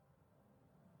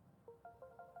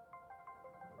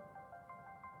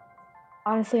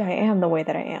Honestly, I am the way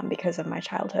that I am because of my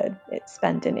childhood. It's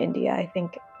spent in India. I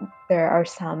think there are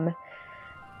some,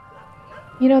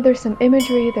 there's some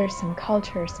imagery, there's some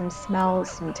culture, some smells,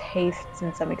 some tastes,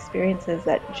 and some experiences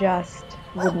that just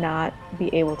would not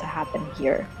be able to happen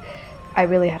here. I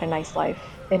really had a nice life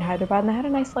in Hyderabad and I had a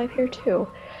nice life here too.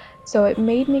 So it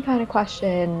made me kind of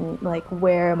question like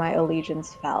where my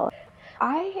allegiance fell.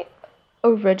 I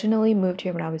originally moved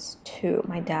here when I was 2,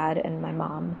 my dad and my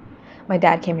mom. My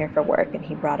dad came here for work and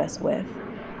he brought us with.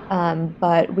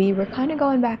 But we were kind of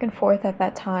going back and forth at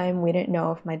that time. We didn't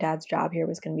know if my dad's job here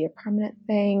was going to be a permanent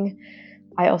thing.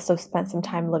 I also spent some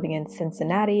time living in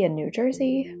Cincinnati and New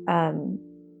Jersey, and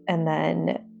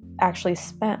then actually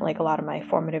spent like a lot of my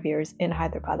formative years in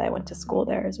Hyderabad. I went to school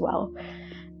there as well.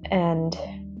 And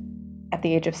at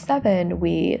the age of 7,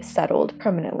 we settled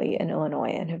permanently in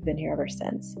Illinois and have been here ever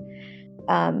since.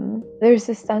 There's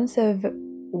this sense of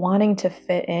wanting to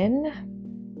fit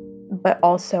in, but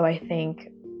also I think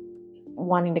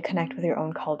wanting to connect with your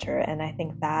own culture. And I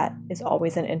think that is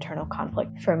always an internal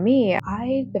conflict. For me,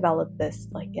 I developed this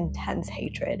like intense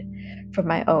hatred for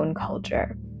my own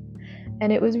culture.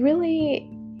 And it was really,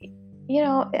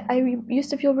 I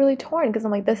used to feel really torn because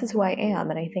I'm like, this is who I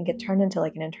am. And I think it turned into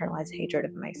like an internalized hatred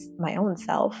of my own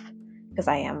self because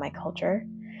I am my culture.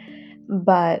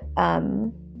 But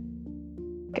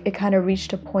it kind of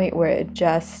reached a point where it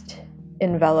just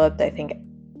enveloped, I think,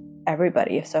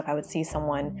 everybody. So if I would see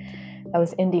someone that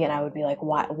was Indian, I would be like,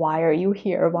 why are you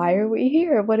here? Why are we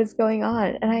here? What is going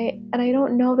on? And I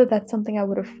don't know that that's something I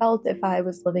would have felt if I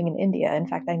was living in India. In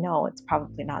fact, I know it's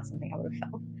probably not something I would have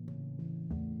felt.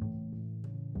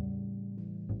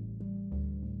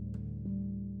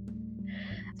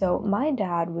 So my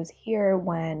dad was here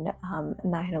when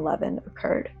 9/11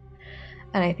 occurred.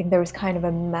 And I think there was kind of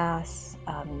a mass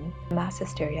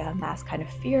hysteria, mass kind of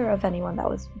fear of anyone that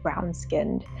was brown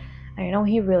skinned. I know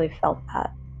he really felt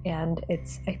that. And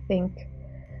it's, I think,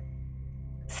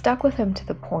 stuck with him to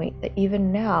the point that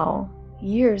even now,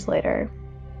 years later,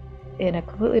 in a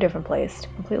completely different place,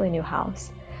 completely new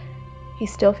house, he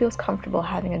still feels comfortable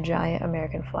having a giant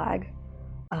American flag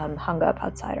hung up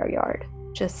outside our yard,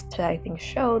 just to, I think,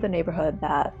 show the neighborhood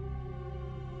that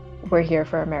we're here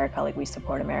for America, like we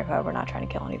support America, we're not trying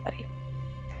to kill anybody.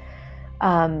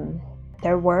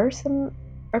 There were some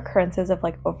occurrences of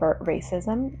like overt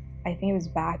racism. I think it was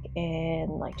back in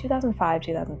like 2005,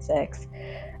 2006.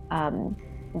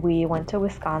 We went to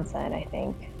Wisconsin, I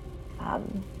think. I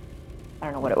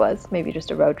don't know what it was, maybe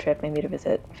just a road trip, maybe to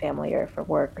visit family or for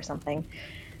work or something.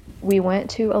 We went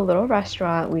to a little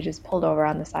restaurant. We just pulled over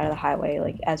on the side of the highway,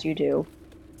 like as you do,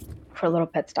 for a little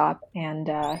pit stop. And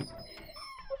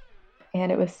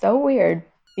it was so weird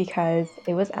because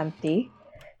it was empty,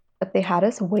 but they had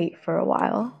us wait for a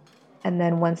while. And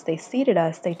then once they seated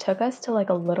us, they took us to like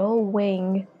a little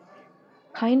wing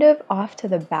kind of off to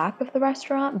the back of the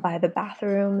restaurant by the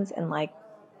bathrooms and like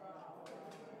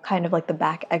kind of like the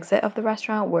back exit of the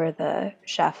restaurant where the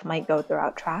chef might go throw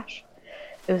out trash.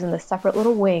 It was in this separate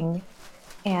little wing,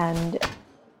 and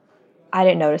I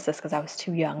didn't notice this because I was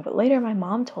too young, but later my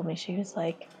mom told me, she was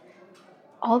like,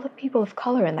 all the people of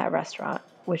color in that restaurant,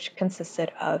 which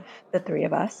consisted of the 3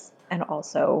 of us and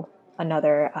also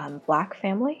another black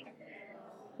family,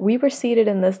 we were seated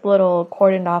in this little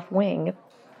cordoned off wing,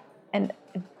 and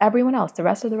everyone else, the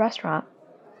rest of the restaurant,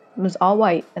 was all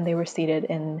white, and they were seated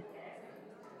in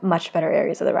much better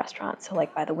areas of the restaurant, so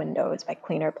like by the windows, by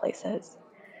cleaner places.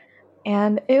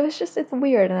 And it was just, it's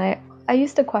weird. And I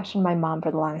used to question my mom for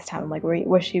the longest time. I'm like,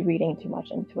 was she reading too much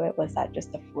into it? Was that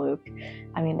just a fluke?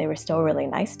 I mean, they were still really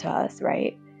nice to us,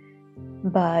 right?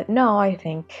 But no, I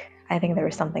think there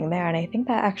was something there. And I think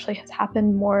that actually has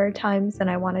happened more times than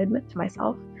I want to admit to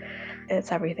myself.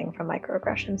 It's everything from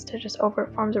microaggressions to just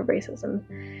overt forms of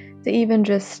racism, to even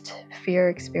just fear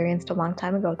experienced a long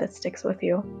time ago that sticks with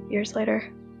you years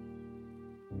later.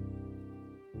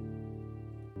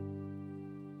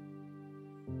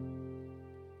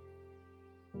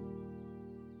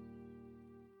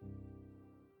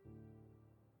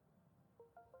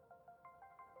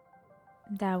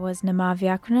 That was Nama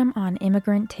Vyakunam on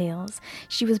Immigrant Tales.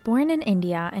 She was born in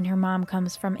India, and her mom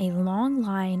comes from a long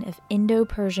line of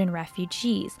Indo-Persian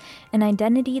refugees, an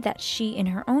identity that she, in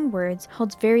her own words,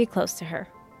 holds very close to her.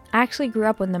 I actually grew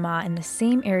up with Nama in the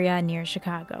same area near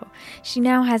Chicago. She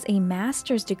now has a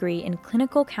master's degree in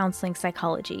clinical counseling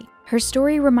psychology. Her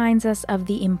story reminds us of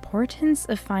the importance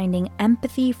of finding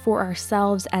empathy for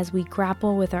ourselves as we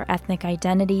grapple with our ethnic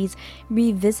identities,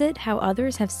 revisit how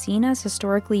others have seen us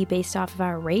historically based off of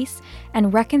our race,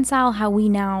 and reconcile how we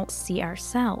now see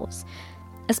ourselves.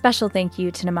 A special thank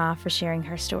you to Nama for sharing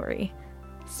her story.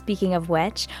 Speaking of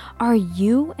which, are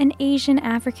you an Asian,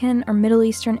 African, or Middle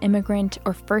Eastern immigrant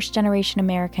or first-generation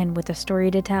American with a story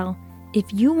to tell? If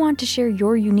you want to share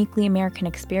your uniquely American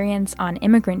experience on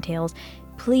Immigrant Tales,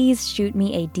 please shoot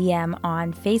me a DM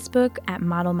on Facebook at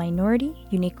Model Minority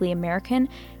Uniquely American,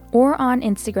 or on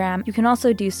Instagram. You can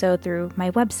also do so through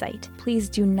my website. Please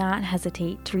do not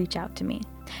hesitate to reach out to me.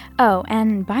 Oh,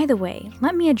 and by the way,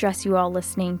 let me address you all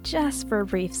listening just for a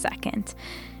brief second.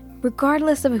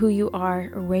 Regardless of who you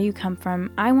are or where you come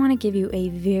from, I want to give you a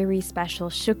very special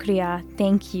shukriya.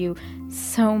 Thank you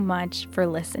so much for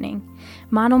listening.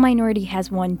 Model Minority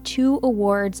has won 2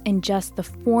 awards in just the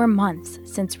 4 months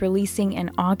since releasing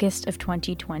in August of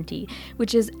 2020,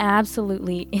 which is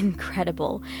absolutely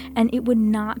incredible. And it would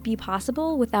not be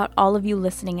possible without all of you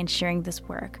listening and sharing this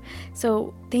work.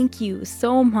 So thank you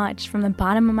so much from the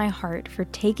bottom of my heart for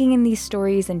taking in these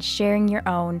stories and sharing your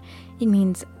own. It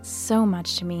means so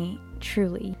much to me,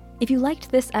 truly. If you liked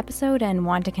this episode and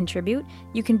want to contribute,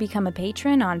 you can become a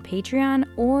patron on Patreon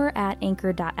or at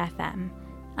anchor.fm.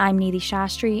 I'm Nidhi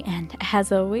Shastri, and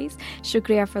as always,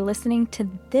 shukriya for listening to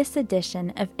this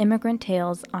edition of Immigrant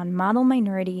Tales on Model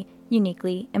Minority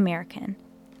Uniquely American.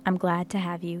 I'm glad to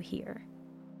have you here.